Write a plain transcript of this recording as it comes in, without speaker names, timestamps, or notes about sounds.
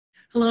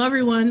Hello,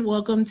 everyone.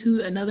 Welcome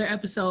to another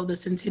episode of the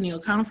Centennial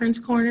Conference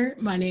Corner.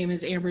 My name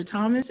is Amber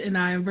Thomas, and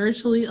I am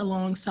virtually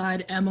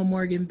alongside Emma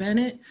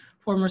Morgan-Bennett,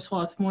 former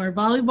Swarthmore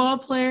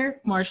volleyball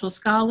player, Marshall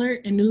Scholar,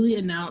 and newly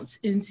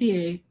announced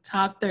NCAA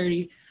Top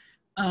 30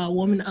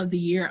 Woman of the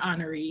Year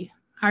honoree.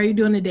 How are you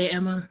doing today,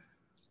 Emma?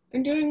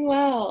 I'm doing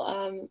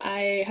well.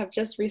 I have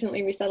just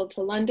recently resettled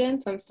to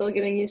London, so I'm still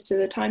getting used to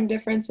the time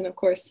difference and, of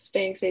course,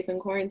 staying safe in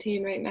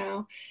quarantine right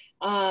now.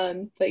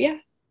 But yeah,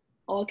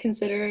 all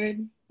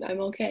considered, I'm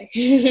okay.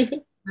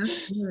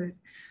 That's good.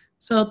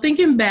 So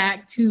thinking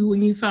back to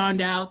when you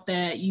found out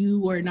that you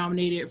were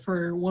nominated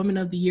for Woman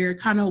of the Year,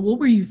 kind of what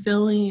were you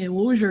feeling and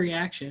what was your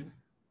reaction?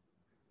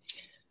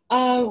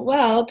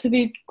 Well, to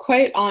be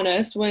quite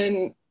honest,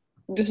 when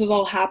this was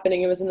all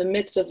happening, it was in the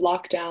midst of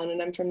lockdown,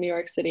 and I'm from New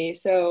York City,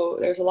 so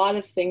there's a lot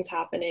of things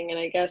happening, and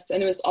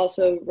it was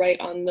also right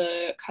on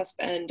the cusp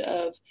end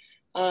of,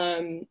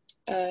 um,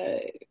 uh,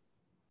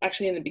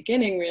 actually in the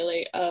beginning,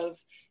 really, of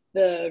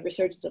the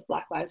resurgence of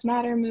Black Lives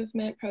Matter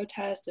movement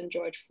protest and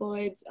George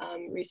Floyd's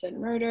recent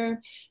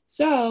murder.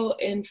 So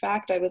in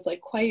fact, I was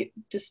like quite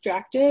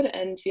distracted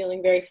and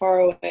feeling very far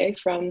away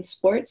from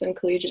sports and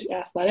collegiate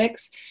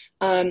athletics.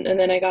 And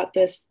then I got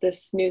this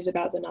news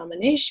about the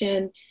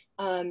nomination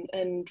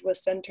and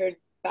was centered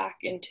back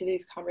into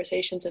these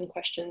conversations and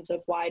questions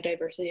of why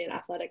diversity in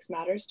athletics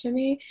matters to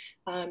me.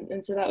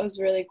 And so that was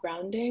really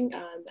grounding.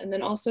 And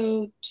then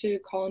also to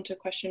call into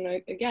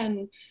question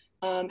again,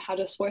 how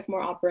does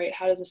Swarthmore operate?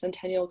 How does the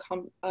Centennial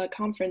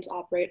Conference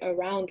operate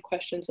around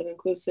questions of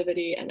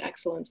inclusivity and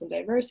excellence and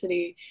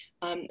diversity?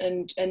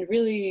 And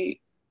really,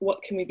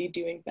 what can we be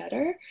doing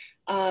better?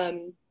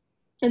 And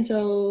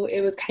so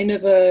it was kind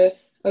of a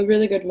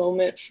really good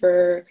moment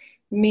for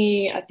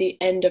me at the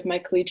end of my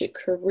collegiate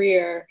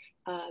career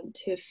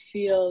to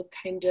feel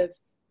kind of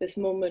this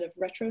moment of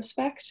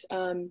retrospect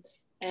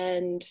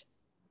and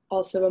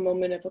also a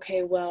moment of,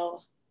 okay,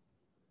 well,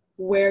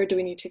 where do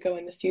we need to go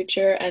in the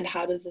future, and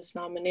how does this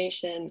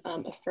nomination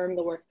affirm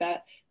the work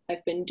that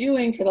I've been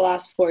doing for the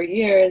last 4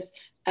 years,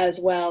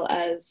 as well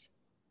as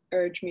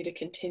urge me to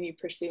continue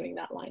pursuing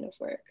that line of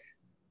work?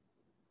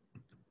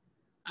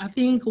 I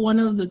think one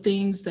of the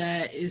things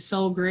that is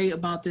so great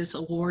about this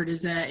award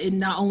is that it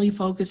not only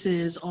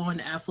focuses on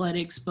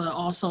athletics, but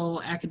also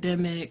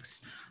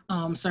academics,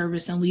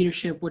 service, and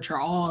leadership, which are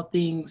all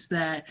things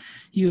that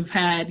you've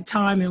had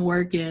time and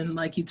work in,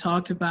 like you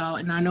talked about.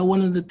 And I know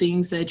one of the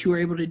things that you were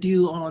able to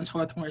do on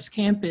Swarthmore's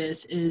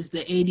campus is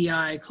the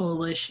ADI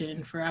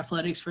Coalition for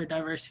Athletics for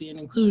Diversity and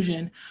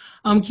Inclusion.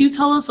 Can you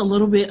tell us a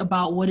little bit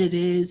about what it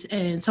is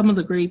and some of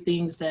the great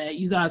things that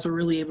you guys were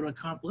really able to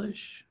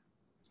accomplish?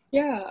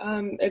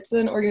 Yeah, it's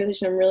an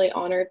organization I'm really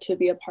honored to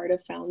be a part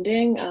of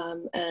founding,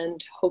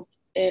 and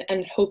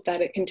hope that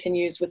it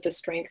continues with the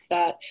strength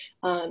that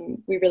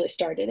we really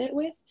started it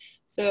with.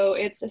 So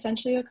it's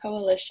essentially a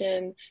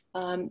coalition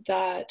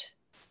that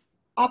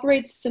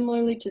operates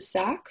similarly to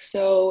SAC.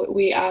 So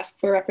we ask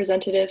for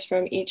representatives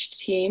from each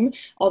team,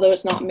 although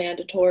it's not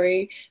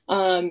mandatory.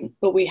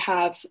 But we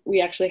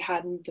actually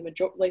had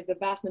the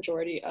vast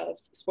majority of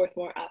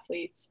Swarthmore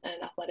athletes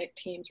and athletic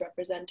teams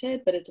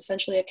represented. But it's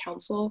essentially a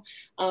council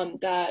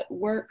that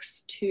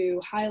works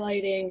to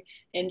highlighting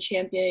and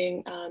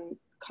championing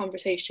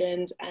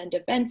conversations and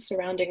events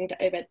surrounding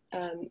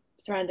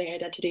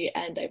identity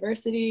and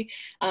diversity.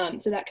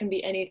 So that can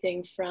be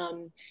anything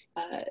from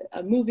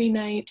a movie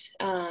night,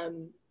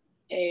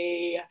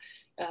 a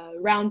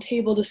round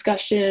table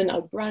discussion,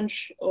 a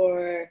brunch,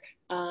 or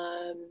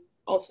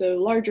also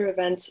larger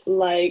events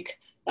like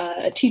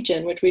a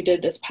teach-in, which we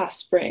did this past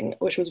spring,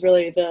 which was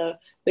really the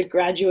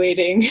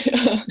graduating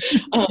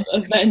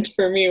event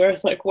for me, where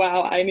it's like,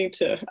 wow, I need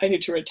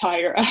to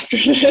retire after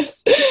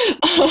this.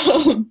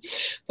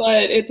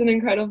 But it's an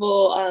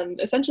incredible,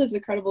 essentially it's an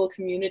incredible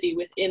community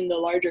within the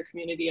larger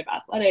community of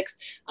athletics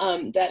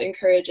that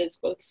encourages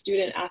both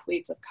student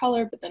athletes of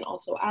color, but then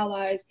also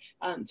allies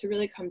to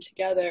really come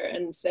together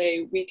and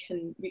say, we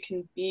can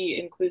be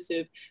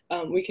inclusive,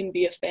 we can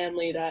be a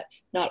family that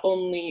not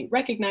only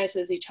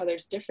recognizes each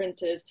other's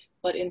differences,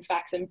 but in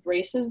fact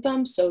embraces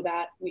them, so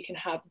that we can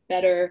have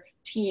better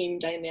team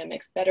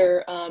dynamics,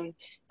 better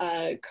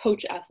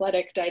coach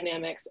athletic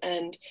dynamics.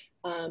 And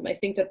I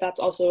think that that's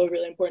also a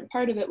really important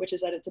part of it, which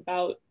is that it's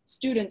about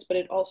students, but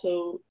it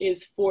also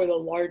is for the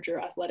larger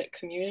athletic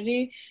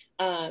community.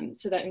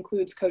 So that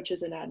includes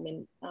coaches and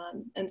admin.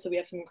 And so we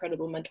have some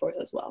incredible mentors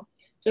as well.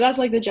 So that's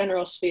like the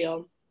general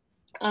spiel.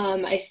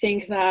 I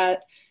think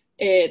that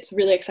it's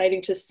really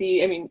exciting to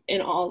see. I mean,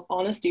 in all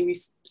honesty,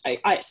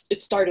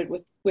 it started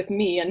with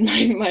me and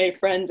my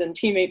friends and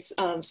teammates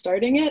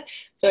starting it.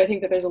 So I think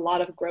that there's a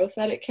lot of growth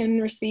that it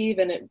can receive,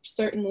 and it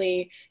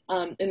certainly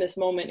in this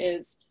moment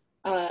is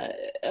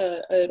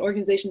an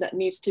organization that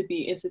needs to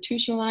be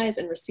institutionalized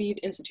and receive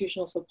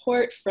institutional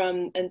support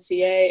from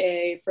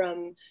NCAA,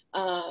 from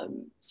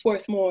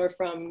Swarthmore,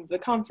 from the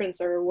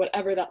conference, or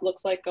whatever that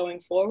looks like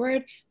going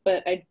forward.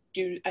 But I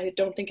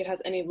don't think it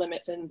has any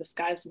limits, and the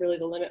sky's really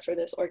the limit for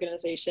this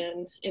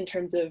organization in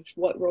terms of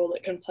what role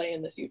it can play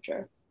in the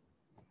future.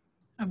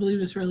 I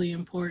believe it's really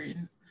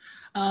important.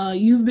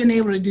 You've been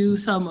able to do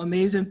some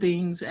amazing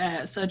things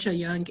at such a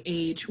young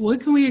age.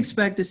 What can we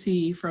expect to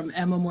see from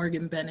Emma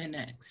Morgan-Bennett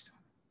next?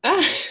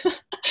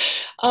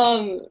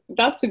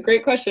 That's a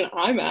great question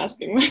I'm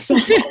asking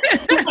myself.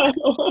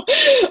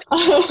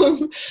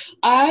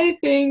 I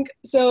think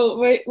so.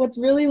 What's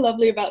really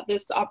lovely about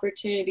this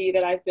opportunity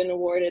that I've been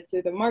awarded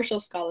through the Marshall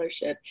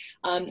Scholarship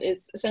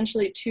is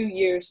essentially 2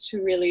 years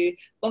to really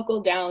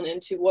buckle down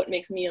into what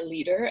makes me a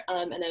leader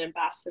and an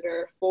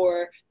ambassador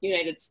for the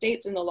United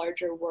States and the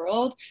larger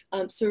world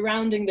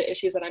surrounding the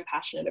issues that I'm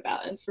passionate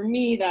about. And for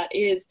me, that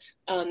is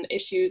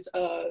issues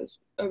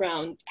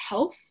around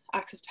health,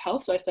 access to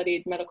health. So I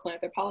studied medical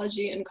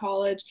anthropology in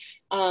college,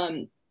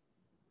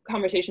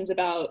 conversations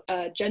about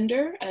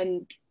gender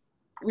and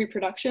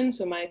reproduction.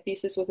 So my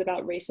thesis was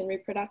about race and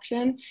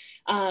reproduction,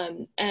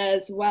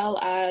 as well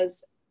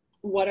as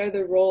what are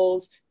the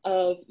roles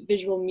of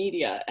visual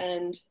media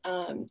and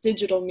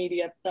digital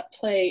media that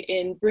play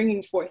in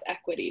bringing forth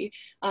equity.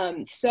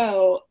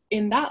 So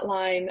in that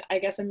line, I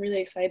guess I'm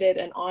really excited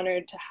and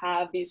honored to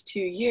have these 2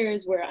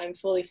 years where I'm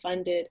fully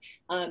funded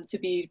to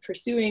be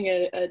pursuing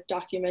a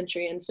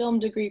documentary and film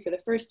degree for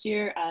the first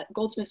year at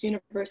Goldsmiths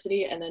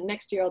University. And then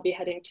next year I'll be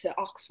heading to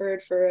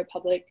Oxford for a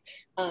public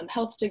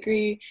health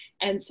degree.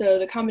 And so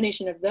the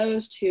combination of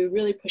those two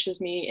really pushes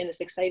me in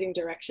this exciting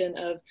direction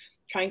of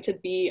trying to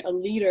be a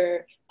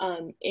leader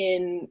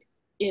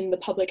in the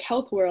public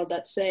health world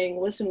that's saying,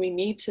 listen, we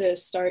need to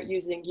start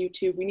using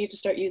YouTube, we need to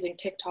start using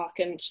TikTok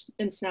and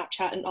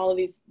Snapchat and all of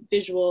these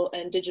visual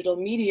and digital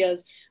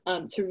medias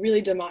to really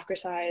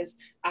democratize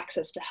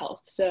access to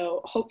health.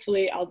 So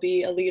hopefully I'll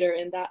be a leader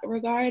in that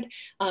regard.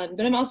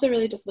 But I'm also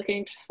really just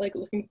looking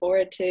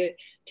forward to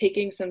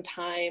taking some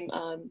time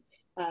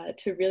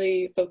to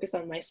really focus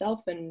on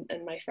myself and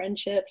my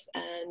friendships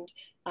and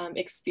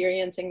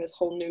experiencing this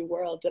whole new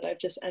world that I've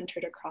just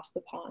entered across the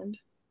pond.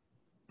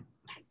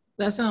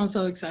 That sounds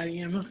so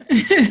exciting, Emma.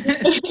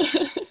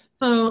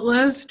 So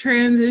let's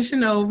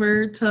transition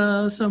over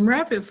to some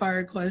rapid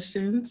fire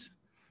questions.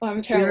 Well,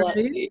 I'm terrible at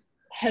it.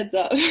 Heads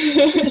up.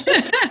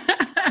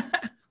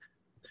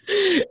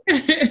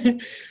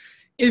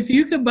 If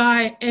you could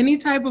buy any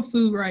type of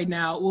food right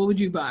now, what would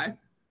you buy?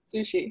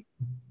 Sushi.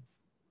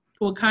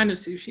 What kind of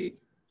sushi?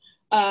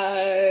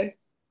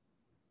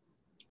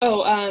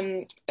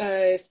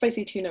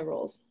 Spicy tuna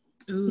rolls.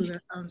 Ooh,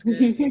 that sounds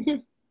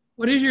good.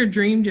 What is your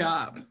dream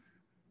job?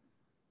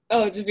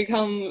 Oh, to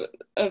become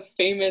a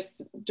famous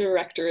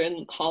director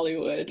in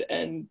Hollywood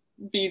and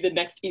be the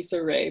next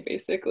Issa Rae,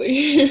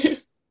 basically. I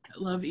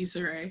love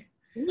Issa Rae.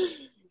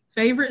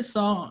 Favorite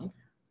song?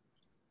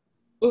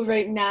 Well,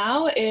 right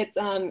now it's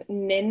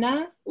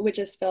Nena, which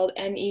is spelled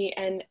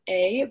Nena,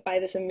 by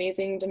this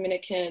amazing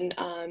Dominican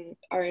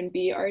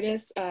R&B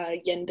artist,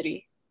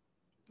 Yendri.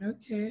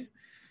 Okay.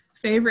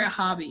 Favorite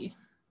hobby?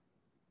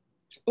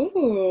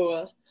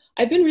 Ooh,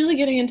 I've been really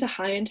getting into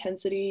high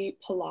intensity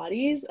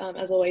Pilates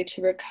as a way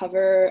to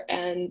recover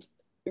and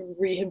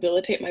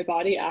rehabilitate my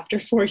body after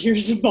 4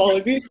 years of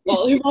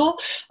volleyball.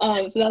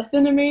 So that's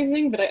been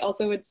amazing, but I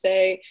also would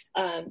say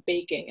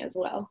baking as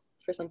well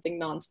for something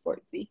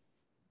non-sportsy.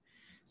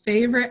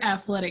 Favorite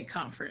athletic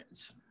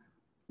conference?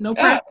 No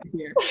pressure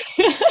here.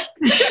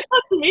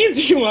 That's an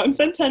easy one,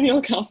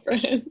 Centennial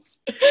Conference.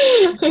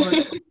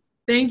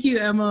 Thank you,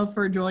 Emma,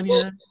 for joining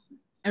us.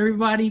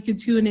 Everybody can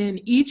tune in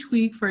each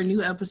week for a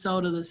new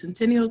episode of the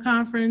Centennial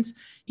Conference.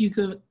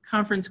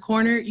 Conference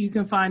Corner. You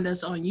can find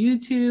us on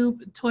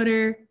YouTube,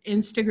 Twitter,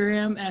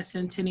 Instagram at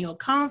Centennial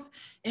Conf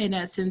and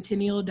at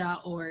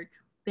centennial.org.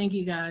 Thank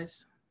you,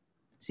 guys.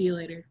 See you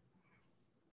later.